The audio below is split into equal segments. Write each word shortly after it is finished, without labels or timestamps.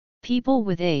People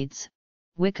with AIDS,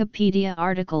 Wikipedia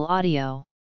article audio.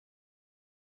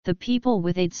 The People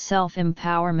with AIDS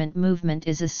self-empowerment movement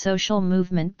is a social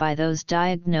movement by those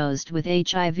diagnosed with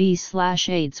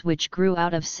HIV/AIDS which grew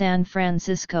out of San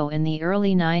Francisco in the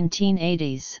early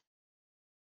 1980s.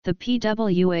 The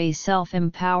PWA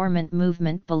self-empowerment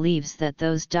movement believes that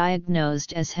those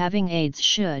diagnosed as having AIDS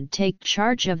should take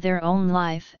charge of their own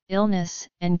life, illness,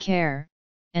 and care,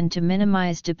 and to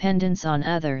minimize dependence on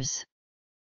others.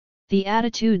 The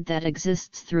attitude that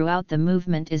exists throughout the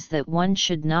movement is that one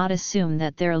should not assume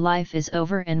that their life is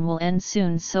over and will end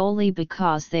soon solely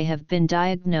because they have been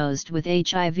diagnosed with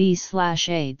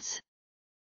HIV/AIDS.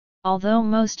 Although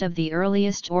most of the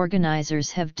earliest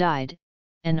organizers have died,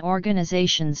 and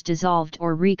organizations dissolved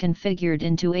or reconfigured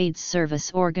into AIDS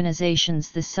service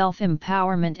organizations, the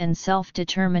self-empowerment and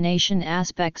self-determination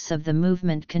aspects of the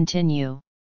movement continue.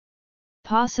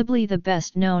 Possibly the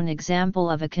best-known example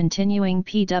of a continuing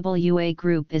PWA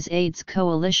group is AIDS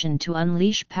Coalition to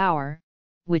Unleash Power,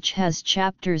 which has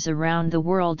chapters around the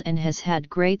world and has had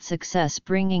great success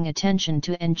bringing attention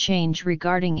to and change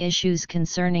regarding issues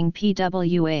concerning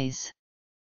PWAs.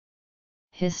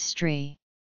 History.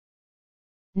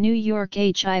 New York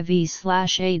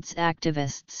HIV/AIDS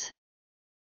activists.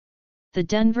 The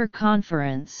Denver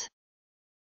Conference.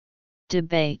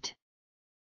 Debate.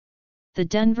 The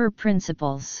Denver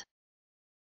Principles.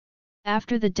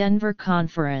 After the Denver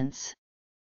Conference.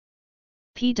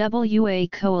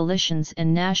 PWA coalitions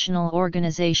and national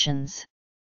organizations.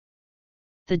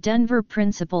 The Denver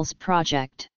Principles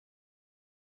Project.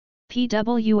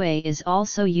 PWA is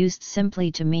also used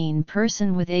simply to mean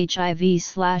person with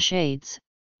HIV/AIDS,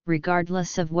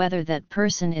 regardless of whether that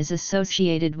person is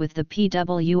associated with the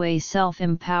PWA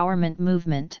self-empowerment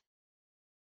movement.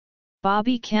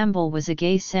 Bobby Campbell was a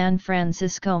gay San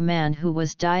Francisco man who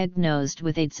was diagnosed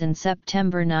with AIDS in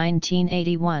September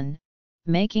 1981,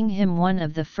 making him one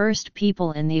of the first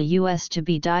people in the U.S. to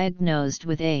be diagnosed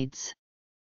with AIDS.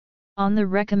 On the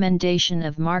recommendation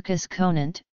of Marcus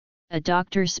Conant, a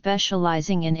doctor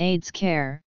specializing in AIDS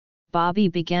care, Bobby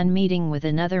began meeting with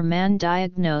another man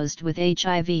diagnosed with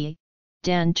HIV,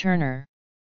 Dan Turner.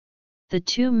 The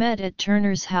two met at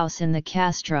Turner's house in the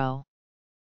Castro.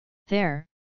 There,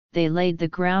 they laid the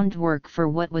groundwork for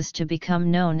what was to become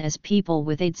known as People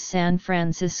with AIDS San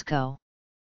Francisco.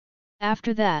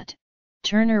 After that,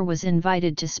 Turner was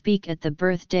invited to speak at the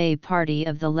birthday party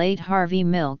of the late Harvey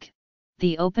Milk,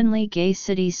 the openly gay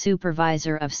city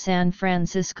supervisor of San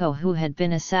Francisco who had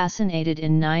been assassinated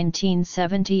in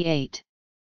 1978.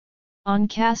 On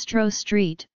Castro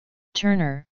Street,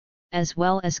 Turner, as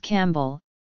well as Campbell,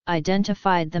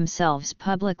 identified themselves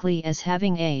publicly as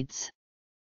having AIDS.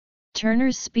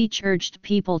 Turner's speech urged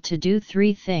people to do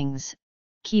three things: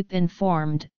 keep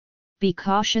informed, be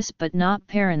cautious but not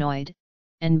paranoid,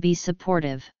 and be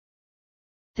supportive.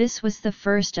 This was the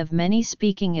first of many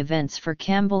speaking events for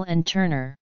Campbell and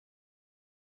Turner.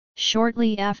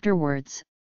 Shortly afterwards,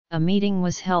 a meeting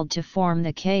was held to form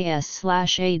the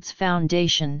KS/AIDS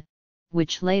Foundation,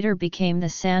 which later became the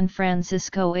San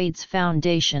Francisco AIDS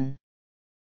Foundation.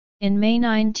 In May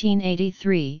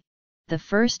 1983, the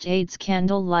first AIDS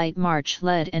Candle Light March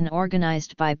led and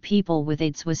organized by People with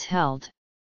AIDS was held.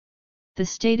 The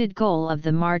stated goal of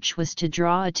the march was to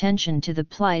draw attention to the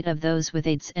plight of those with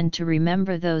AIDS and to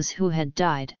remember those who had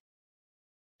died.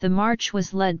 The march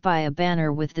was led by a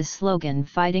banner with the slogan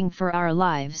 "Fighting for Our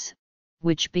Lives,"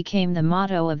 which became the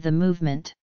motto of the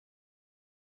movement.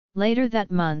 Later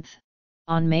that month,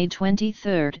 on May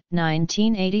 23,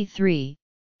 1983,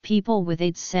 People with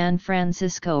AIDS San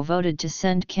Francisco voted to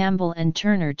send Campbell and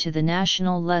Turner to the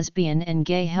National Lesbian and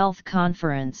Gay Health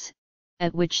Conference,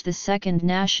 at which the second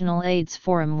National AIDS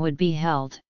Forum would be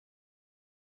held.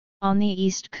 On the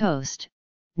East Coast,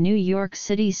 New York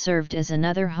City served as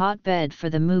another hotbed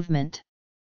for the movement.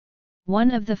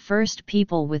 One of the first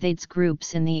People with AIDS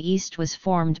groups in the East was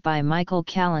formed by Michael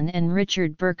Callan and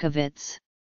Richard Berkovitz.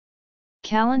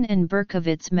 Callan and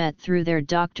Berkovitz met through their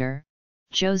doctor,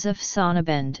 Joseph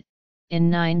Sonnabend,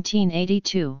 in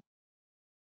 1982.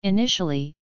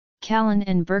 Initially, Callan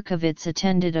and Berkovitz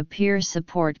attended a peer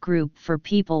support group for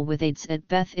people with AIDS at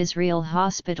Beth Israel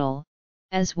Hospital,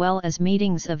 as well as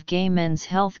meetings of Gay Men's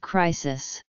Health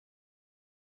Crisis.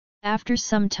 After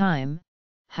some time,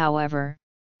 however,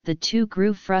 the two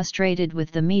grew frustrated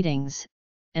with the meetings,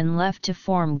 and left to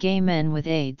form Gay Men with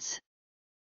AIDS.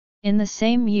 In the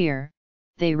same year,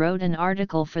 they wrote an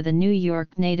article for the New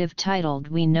York Native titled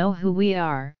 "We Know Who We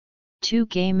Are, Two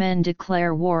Gay Men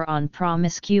Declare War on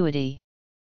Promiscuity."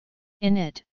 In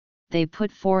it, they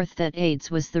put forth that AIDS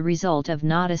was the result of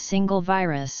not a single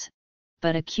virus,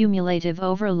 but a cumulative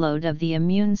overload of the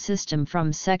immune system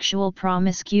from sexual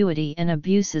promiscuity and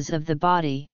abuses of the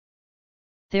body.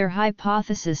 Their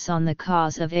hypothesis on the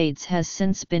cause of AIDS has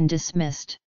since been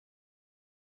dismissed.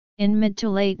 In mid to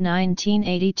late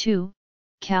 1982,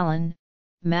 Callan,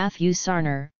 Matthew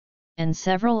Sarner, and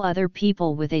several other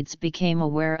people with AIDS became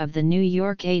aware of the New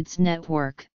York AIDS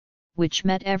Network, which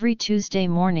met every Tuesday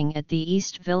morning at the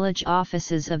East Village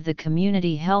offices of the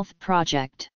Community Health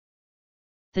Project.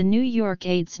 The New York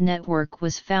AIDS Network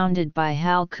was founded by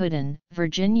Hal Kudin,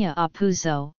 Virginia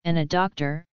Apuzzo, and a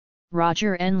doctor,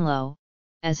 Roger Enlow,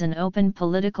 as an open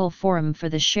political forum for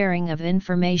the sharing of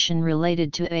information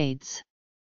related to AIDS.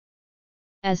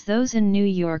 As those in New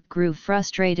York grew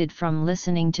frustrated from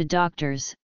listening to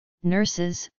doctors,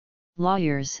 nurses,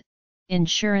 lawyers,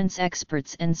 insurance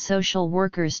experts and social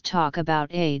workers talk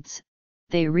about AIDS,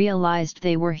 they realized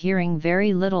they were hearing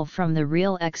very little from the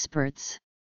real experts.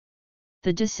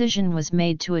 The decision was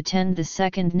made to attend the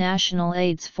Second National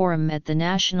AIDS Forum at the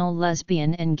National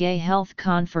Lesbian and Gay Health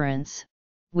Conference,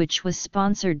 which was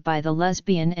sponsored by the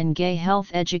Lesbian and Gay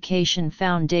Health Education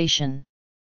Foundation.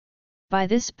 By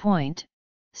this point,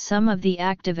 some of the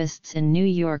activists in New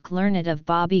York learned of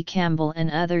Bobby Campbell and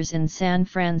others in San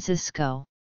Francisco.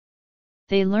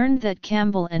 They learned that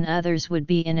Campbell and others would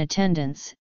be in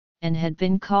attendance, and had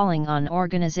been calling on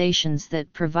organizations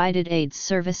that provided AIDS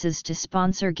services to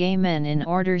sponsor gay men in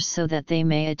order so that they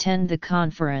may attend the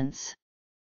conference.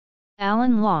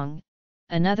 Alan Long,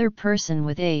 another person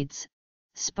with AIDS,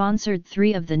 sponsored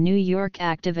 3 of the New York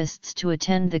activists to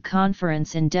attend the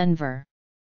conference in Denver.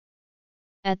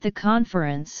 At the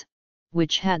conference,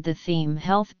 which had the theme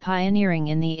Health Pioneering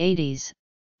in the 80s,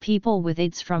 people with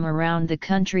AIDS from around the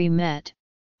country met,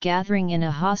 gathering in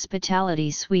a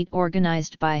hospitality suite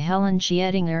organized by Helen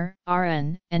Schiedinger,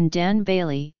 RN, and Dan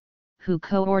Bailey, who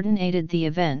coordinated the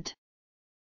event.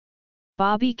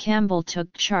 Bobby Campbell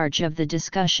took charge of the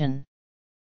discussion.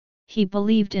 He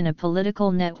believed in a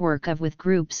political network with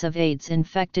groups of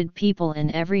AIDS-infected people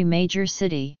in every major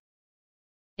city.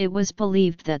 It was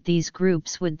believed that these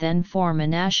groups would then form a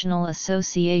national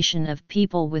association of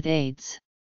people with AIDS.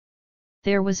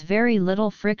 There was very little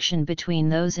friction between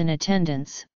those in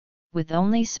attendance, with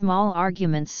only small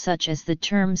arguments such as the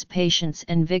terms patients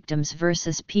and victims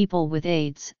versus people with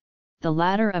AIDS, the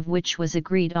latter of which was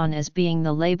agreed on as being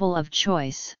the label of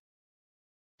choice.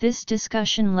 This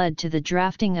discussion led to the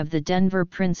drafting of the Denver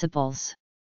Principles.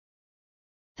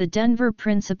 The Denver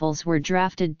Principles were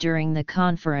drafted during the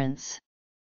conference.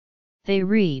 They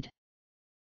read: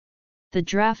 The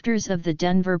drafters of the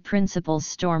Denver Principles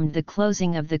stormed the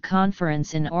closing of the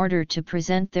conference in order to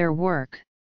present their work.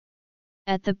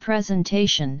 At the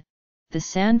presentation, the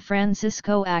San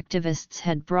Francisco activists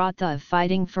had brought the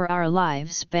Fighting for Our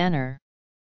Lives banner.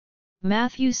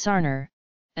 Matthew Sarner,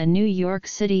 a New York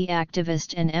City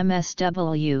activist and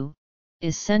MSW,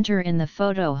 is center in the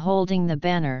photo holding the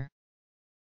banner.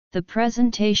 The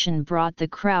presentation brought the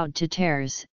crowd to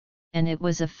tears, and it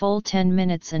was a full 10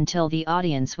 minutes until the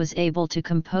audience was able to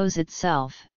compose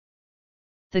itself.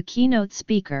 The keynote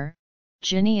speaker,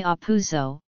 Ginny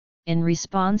Apuzzo, in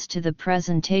response to the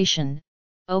presentation,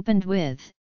 opened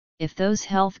with, "If those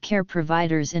healthcare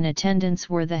providers in attendance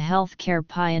were the healthcare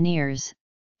pioneers,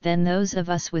 then those of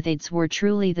us with AIDS were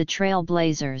truly the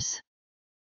trailblazers."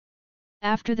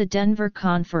 After the Denver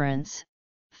conference,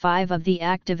 5 of the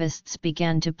activists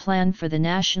began to plan for the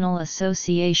National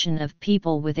Association of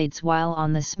People with AIDS while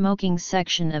on the smoking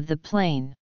section of the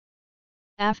plane.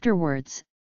 Afterwards,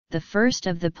 the first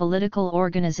of the political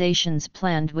organizations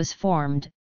planned was formed,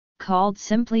 called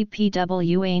simply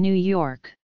PWA New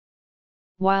York.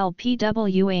 While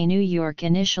PWA New York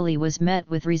initially was met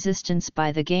with resistance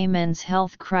by the gay men's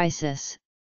health crisis,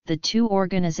 the 2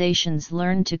 organizations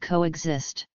learned to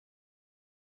coexist.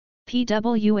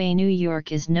 PWA New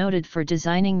York is noted for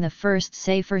designing the first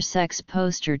safer sex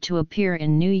poster to appear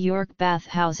in New York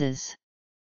bathhouses.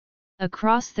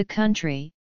 Across the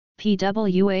country,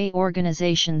 PWA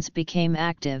organizations became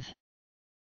active.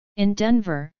 In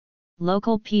Denver,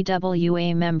 local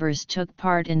PWA members took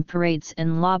part in parades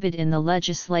and lobbied in the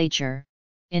legislature,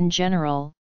 in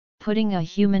general, putting a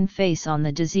human face on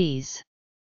the disease.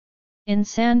 In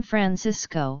San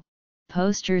Francisco,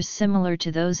 posters similar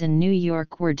to those in New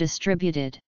York were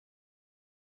distributed.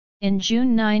 In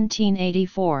June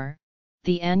 1984,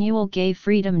 the annual Gay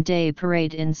Freedom Day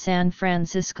Parade in San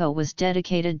Francisco was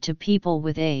dedicated to people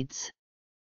with AIDS.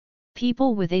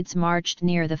 People with AIDS marched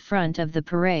near the front of the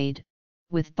parade,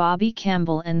 with Bobby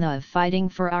Campbell and the Fighting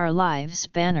for Our Lives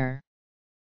banner.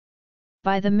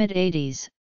 By the mid-80s,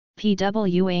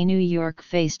 PWA New York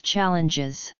faced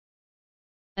challenges.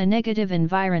 A negative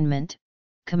environment,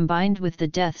 combined with the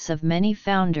deaths of many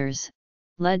founders,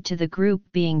 led to the group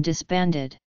being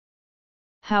disbanded.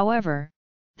 However,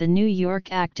 the New York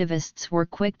activists were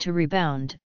quick to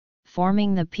rebound,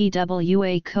 forming the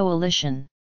PWA Coalition.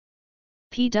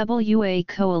 PWA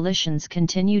coalitions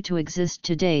continue to exist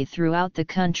today throughout the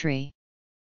country.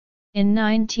 In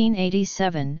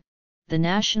 1987, the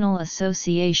National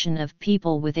Association of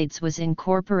People with AIDS was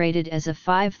incorporated as a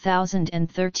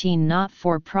 5013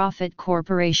 not-for-profit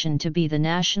corporation to be the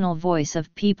national voice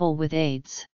of people with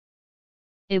AIDS.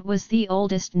 It was the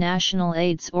oldest national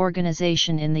AIDS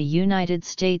organization in the United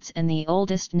States and the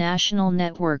oldest national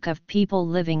network of people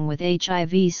living with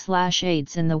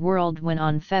HIV/AIDS in the world when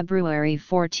on February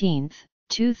 14,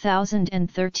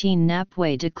 2013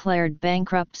 NAPWAY declared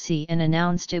bankruptcy and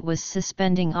announced it was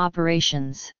suspending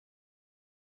operations.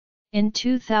 In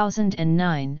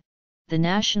 2009, the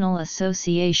National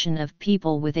Association of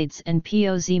People with AIDS and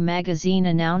POZ magazine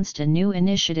announced a new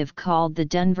initiative called the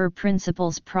Denver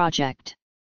Principles Project.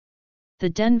 The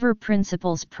Denver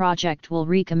Principles Project will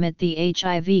recommit the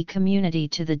HIV community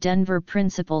to the Denver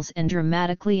Principles and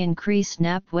dramatically increase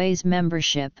NAPWAY's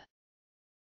membership.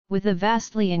 With a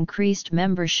vastly increased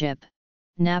membership,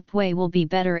 NAPWAY will be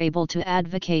better able to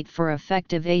advocate for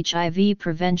effective HIV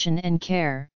prevention and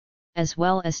care, as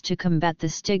well as to combat the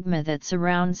stigma that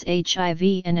surrounds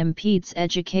HIV and impedes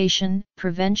education,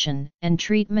 prevention, and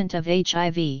treatment of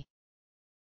HIV.